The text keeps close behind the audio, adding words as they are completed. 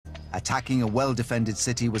Attacking a well-defended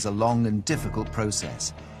city was a long and difficult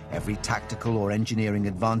process. Every tactical or engineering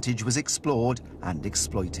advantage was explored and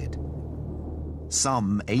exploited.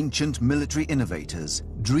 Some ancient military innovators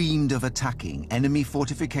dreamed of attacking enemy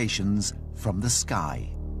fortifications from the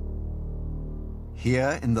sky.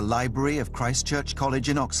 Here in the library of Christ Church College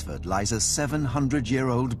in Oxford lies a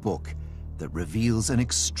 700-year-old book that reveals an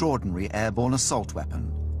extraordinary airborne assault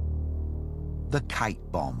weapon, the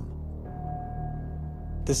kite bomb.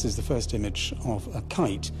 This is the first image of a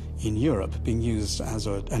kite in Europe being used as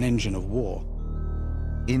an engine of war.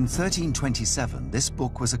 In 1327, this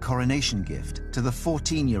book was a coronation gift to the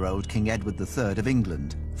 14-year-old King Edward III of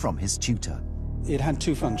England from his tutor. It had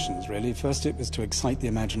two functions, really. First, it was to excite the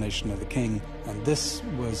imagination of the king, and this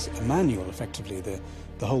was a manual, effectively.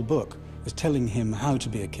 The whole book was telling him how to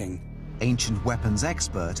be a king. Ancient weapons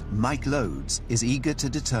expert Mike Loades is eager to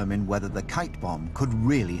determine whether the kite bomb could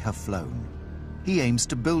really have flown. He aims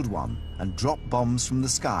to build one and drop bombs from the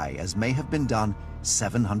sky, as may have been done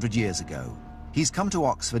 700 years ago. He's come to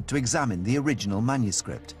Oxford to examine the original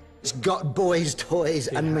manuscript. It's got boys' toys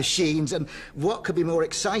and machines, and what could be more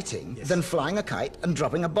exciting than flying a kite and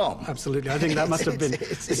dropping a bomb? Absolutely. I think that must have been...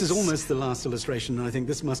 This is almost the last illustration, and I think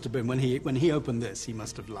this must have been... When he opened this, he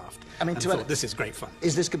must have laughed. I mean, thought, this is great fun.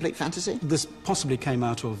 Is this complete fantasy? This possibly came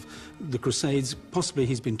out of the Crusades. Possibly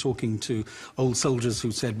he's been talking to old soldiers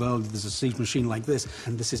who said, well, there's a siege machine like this,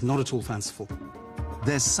 and this is not at all fanciful.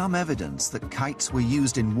 There's some evidence that kites were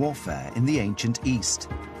used in warfare in the ancient East,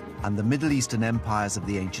 and the Middle Eastern empires of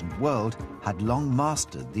the ancient world had long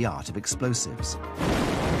mastered the art of explosives.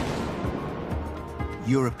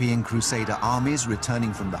 European Crusader armies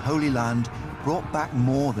returning from the Holy Land brought back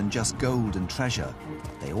more than just gold and treasure.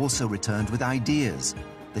 They also returned with ideas,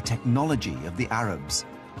 the technology of the Arabs,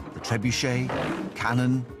 the trebuchet,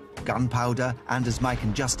 cannon, gunpowder, and, as Mike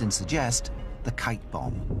and Justin suggest, the kite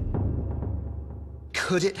bomb.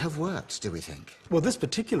 Could it have worked, do we think? Well, this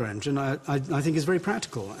particular engine, I think, is very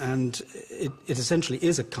practical, and it essentially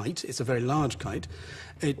is a kite. It's a very large kite.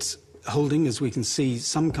 It's holding, as we can see,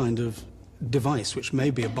 some kind of device, which may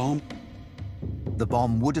be a bomb. The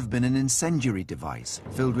bomb would have been an incendiary device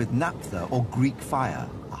filled with naphtha or Greek fire,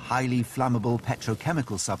 a highly flammable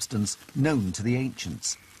petrochemical substance known to the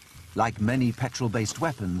ancients. Like many petrol-based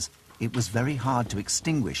weapons, it was very hard to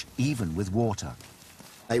extinguish, even with water.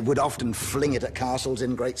 They would often fling it at castles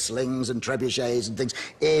in great slings and trebuchets and things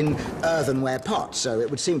in earthenware pots. So it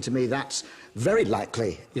would seem to me that's very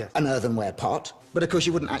likely an earthenware pot. But of course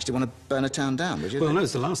you wouldn't actually want to burn a town down, would you? Well, no,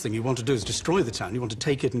 it's the last thing you want to do is destroy the town. You want to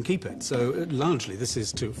take it and keep it. So largely this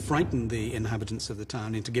is to frighten the inhabitants of the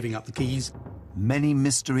town into giving up the keys. Many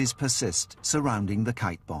mysteries persist surrounding the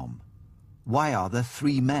kite bomb. Why are there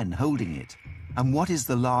 3 men holding it? And what is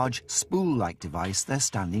the large spool-like device they're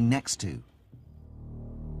standing next to?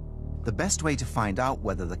 The best way to find out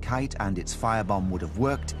whether the kite and its firebomb would have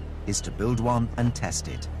worked is to build one and test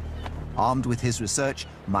it. Armed with his research,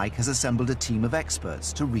 Mike has assembled a team of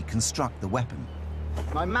experts to reconstruct the weapon.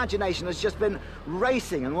 My imagination has just been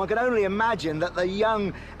racing, and one can only imagine that the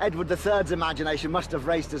young Edward III's imagination must have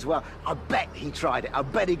raced as well. I bet he tried it. I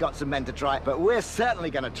bet he got some men to try it, but we're certainly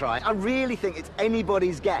going to try it. I really think it's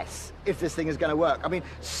anybody's guess if this thing is going to work. I mean,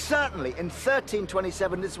 certainly in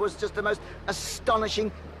 1327, this was just the most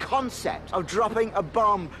astonishing concept of dropping a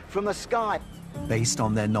bomb from the sky. Based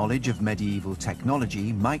on their knowledge of medieval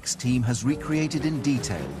technology, Mike's team has recreated in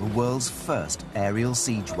detail the world's first aerial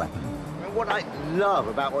siege weapon. What I love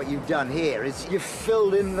about what you've done here is you've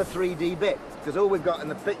filled in the 3D bits, because all we've got in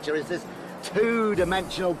the picture is this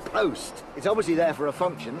two-dimensional post. It's obviously there for a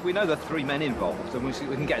function. We know there are 3 men involved, and we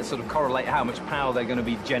can get sort of correlate how much power they're going to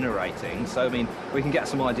be generating. So, I mean, we can get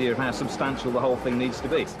some idea of how substantial the whole thing needs to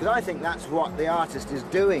be. Because I think that's what the artist is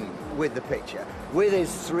doing with the picture. With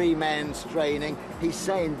his 3 men straining, he's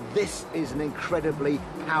saying this is an incredibly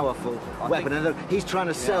powerful weapon. And he's trying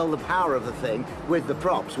to sell the power of the thing with the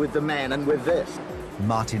props, with the men, and with this.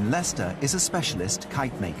 Martin Lester is a specialist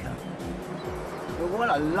kite maker. But what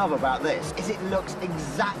I love about this is it looks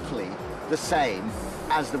exactly the same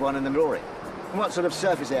as the one in the drawing. What sort of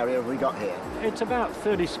surface area have we got here? It's about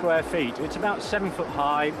 30 square feet. It's about 7 foot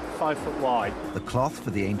high, 5 foot wide. The cloth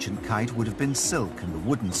for the ancient kite would have been silk and the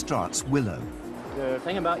wooden struts willow. The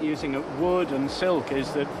thing about using wood and silk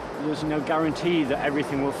is that there's no guarantee that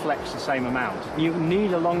everything will flex the same amount. You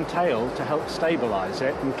need a long tail to help stabilise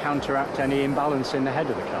it and counteract any imbalance in the head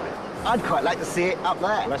of the kite. I'd quite like to see it up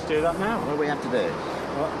there. Let's do that now. What do we have to do?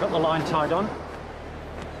 Well, I've got the line tied on.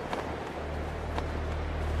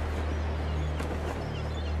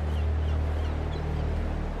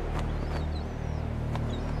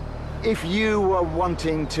 If you were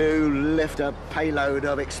wanting to lift a payload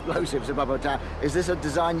of explosives above a town, is this a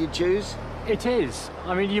design you'd choose? It is.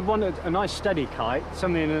 I mean, you want a nice steady kite,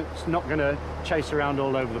 something that's not going to chase around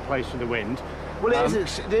all over the place with the wind. Well,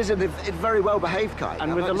 it is a very well-behaved kite.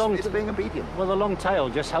 And with the long... It's being obedient. Well, the long tail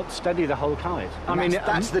just helps steady the whole kite.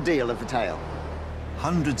 That's the deal of the tail.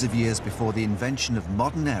 Hundreds of years before the invention of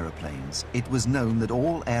modern aeroplanes, it was known that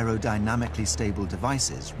all aerodynamically stable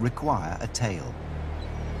devices require a tail.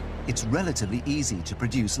 It's relatively easy to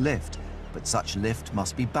produce lift, but such lift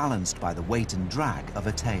must be balanced by the weight and drag of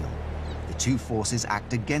a tail. The two forces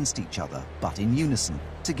act against each other, but in unison,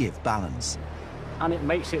 to give balance. And it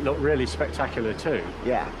makes it look really spectacular too.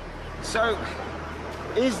 Yeah. So,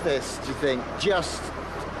 is this, do you think, just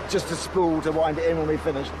a spool to wind it in when we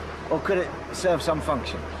finish, or could it serve some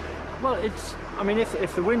function? Well, I mean,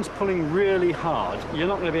 if the wind's pulling really hard, you're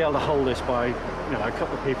not going to be able to hold this by, a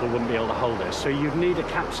couple of people wouldn't be able to hold this. So you'd need a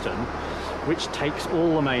capstan, which takes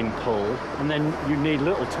all the main pull, and then you need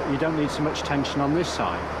you don't need so much tension on this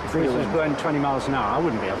side. If this was blowing 20 miles an hour, I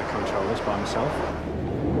wouldn't be able to control this by myself.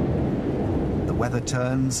 The weather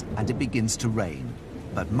turns and it begins to rain,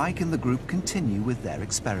 but Mike and the group continue with their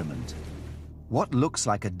experiment. What looks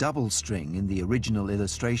like a double string in the original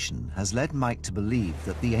illustration has led Mike to believe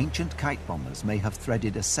that the ancient kite bombers may have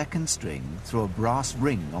threaded a second string through a brass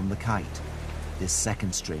ring on the kite. This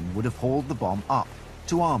second string would have hauled the bomb up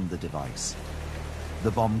to arm the device.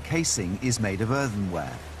 The bomb casing is made of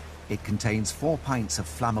earthenware. It contains 4 pints of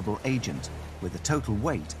flammable agent with a total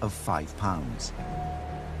weight of 5 pounds.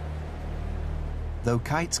 Though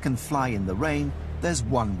kites can fly in the rain, there's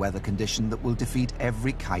one weather condition that will defeat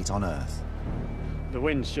every kite on Earth. The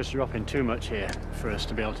wind's just dropping too much here for us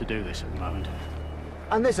to be able to do this at the moment.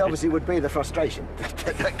 And this obviously would be the frustration,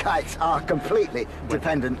 that kites are completely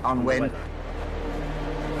dependent on wind.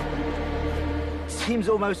 Seems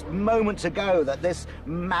almost moments ago that this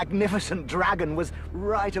magnificent dragon was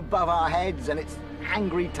right above our heads and its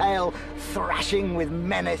angry tail thrashing with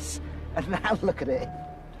menace. And now look at it.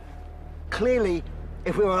 Clearly,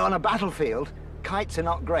 if we were on a battlefield, kites are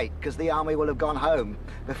not great because the army will have gone home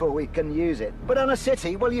before we can use it. But on a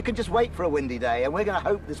city, well, you can just wait for a windy day and we're going to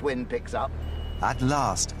hope this wind picks up. At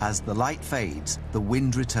last, as the light fades, the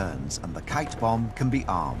wind returns and the kite bomb can be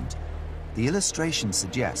armed. The illustration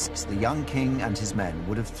suggests the young king and his men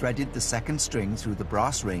would have threaded the second string through the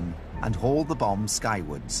brass ring and hauled the bomb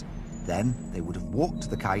skywards. Then they would have walked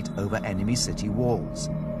the kite over enemy city walls.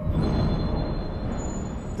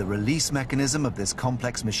 The release mechanism of this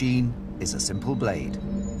complex machine is a simple blade.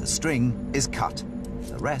 The string is cut.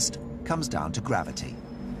 The rest comes down to gravity.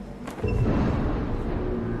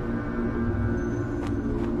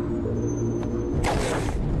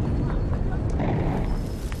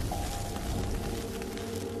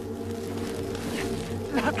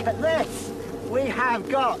 Look at this! We have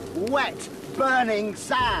got wet, burning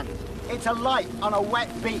sand. It's a light on a wet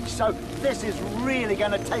beach, so this is really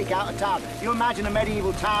going to take out a town. You imagine a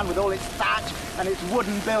medieval town with all its thatch and its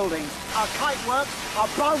wooden buildings. Our kite works, our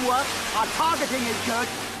bomb works, our targeting is good.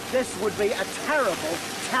 This would be a terrible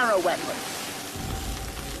terror weapon.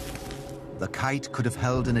 The kite could have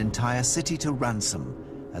held an entire city to ransom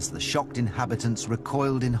as the shocked inhabitants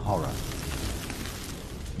recoiled in horror.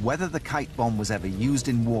 Whether the kite bomb was ever used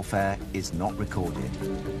in warfare is not recorded,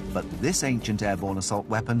 but this ancient airborne assault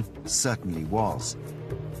weapon certainly was.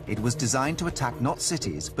 It was designed to attack not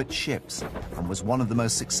cities, but ships, and was one of the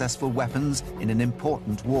most successful weapons in an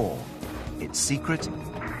important war. Its secret?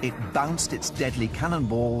 It bounced its deadly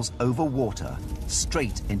cannonballs over water,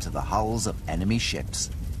 straight into the hulls of enemy ships.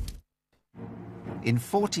 In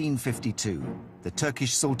 1452, the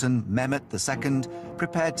Turkish Sultan Mehmet II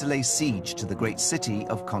prepared to lay siege to the great city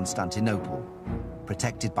of Constantinople.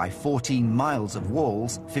 Protected by 14 miles of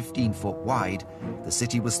walls, 15 foot wide, the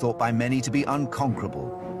city was thought by many to be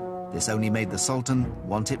unconquerable. This only made the Sultan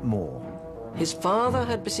want it more. His father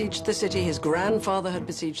had besieged the city, his grandfather had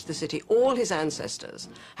besieged the city, all his ancestors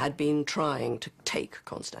had been trying to take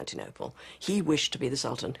Constantinople. He wished to be the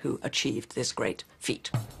Sultan who achieved this great feat.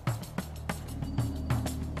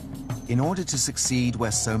 In order to succeed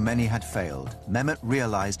where so many had failed, Mehmet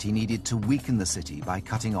realized he needed to weaken the city by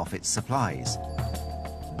cutting off its supplies.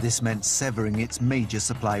 This meant severing its major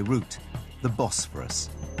supply route, the Bosphorus.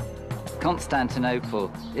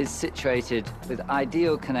 Constantinople is situated with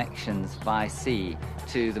ideal connections by sea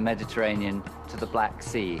to the Mediterranean, to the Black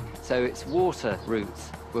Sea, so its water routes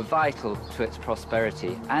were vital to its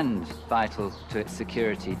prosperity and vital to its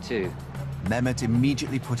security too. Mehmet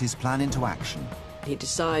immediately put his plan into action. He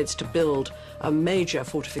decides to build a major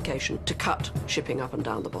fortification to cut shipping up and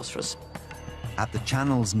down the Bosphorus. At the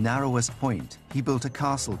channel's narrowest point, he built a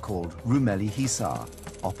castle called Rumeli Hisar,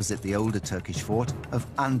 opposite the older Turkish fort of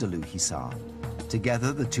Andalu Hisar.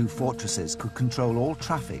 Together, the two fortresses could control all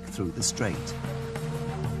traffic through the strait.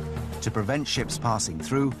 To prevent ships passing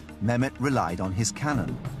through, Mehmet relied on his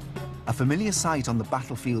cannon. A familiar sight on the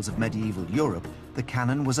battlefields of medieval Europe, the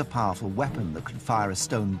cannon was a powerful weapon that could fire a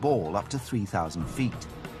stone ball up to 3,000 feet.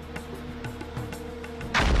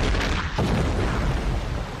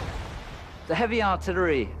 The heavy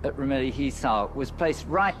artillery at Rumeli Hisar was placed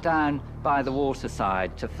right down by the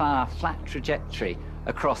waterside to fire a flat trajectory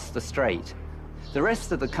across the strait. The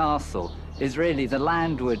rest of the castle is really the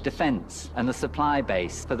landward defence and the supply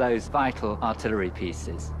base for those vital artillery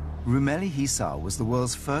pieces. Rumeli Hisar was the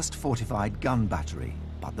world's first fortified gun battery,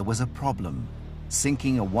 but there was a problem.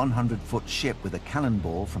 Sinking a 100-foot ship with a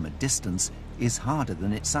cannonball from a distance is harder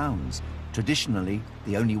than it sounds. Traditionally,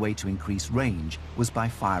 the only way to increase range was by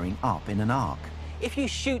firing up in an arc. If you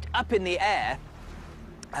shoot up in the air,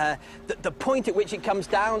 the point at which it comes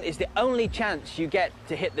down is the only chance you get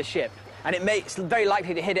to hit the ship. And it's very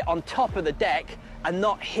likely to hit it on top of the deck and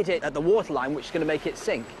not hit it at the waterline, which is going to make it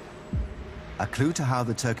sink. A clue to how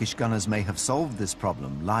the Turkish gunners may have solved this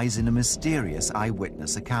problem lies in a mysterious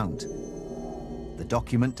eyewitness account. The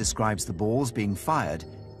document describes the balls being fired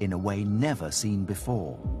in a way never seen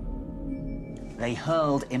before. They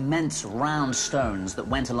hurled immense round stones that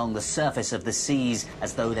went along the surface of the seas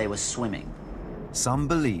as though they were swimming. Some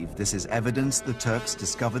believe this is evidence the Turks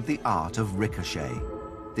discovered the art of ricochet.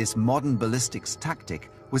 This modern ballistics tactic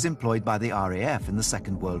was employed by the RAF in the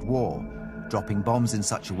Second World War, dropping bombs in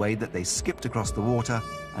such a way that they skipped across the water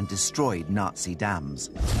and destroyed Nazi dams.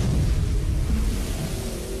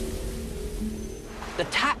 The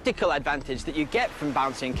tactical advantage that you get from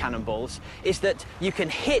bouncing cannonballs is that you can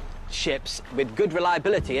hit ships with good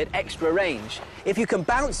reliability at extra range. If you can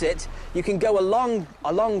bounce it, you can go a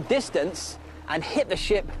long distance and hit the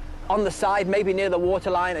ship on the side, maybe near the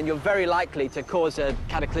waterline, and you're very likely to cause a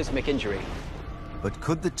cataclysmic injury. But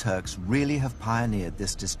could the Turks really have pioneered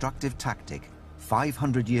this destructive tactic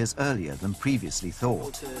 500 years earlier than previously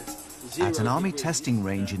thought? At an army testing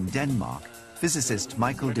range in Denmark, physicist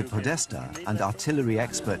Michael de Podesta and artillery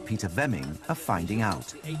expert Peter Vemming are finding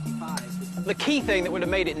out. The key thing that would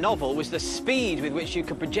have made it novel was the speed with which you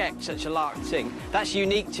could project such a large thing. That's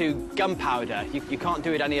unique to gunpowder. You can't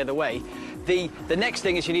do it any other way. The next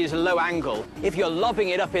thing is you need a low angle. If you're lobbing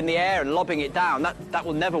it up in the air and lobbing it down, that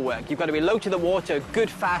will never work. You've got to be low to the water,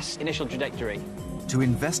 good, fast initial trajectory. To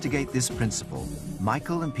investigate this principle,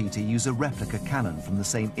 Michael and Peter use a replica cannon from the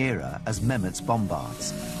same era as Mehmet's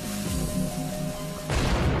bombards.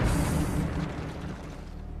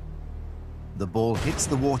 The ball hits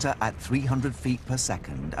the water at 300 feet per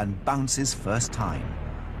second and bounces first time.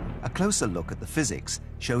 A closer look at the physics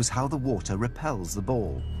shows how the water repels the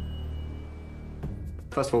ball.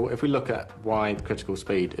 First of all, if we look at why the critical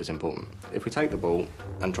speed is important, if we take the ball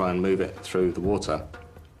and try and move it through the water,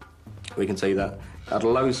 we can see that at a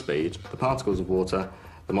low speed, the particles of water,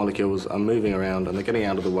 the molecules are moving around and they're getting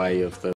out of the way of the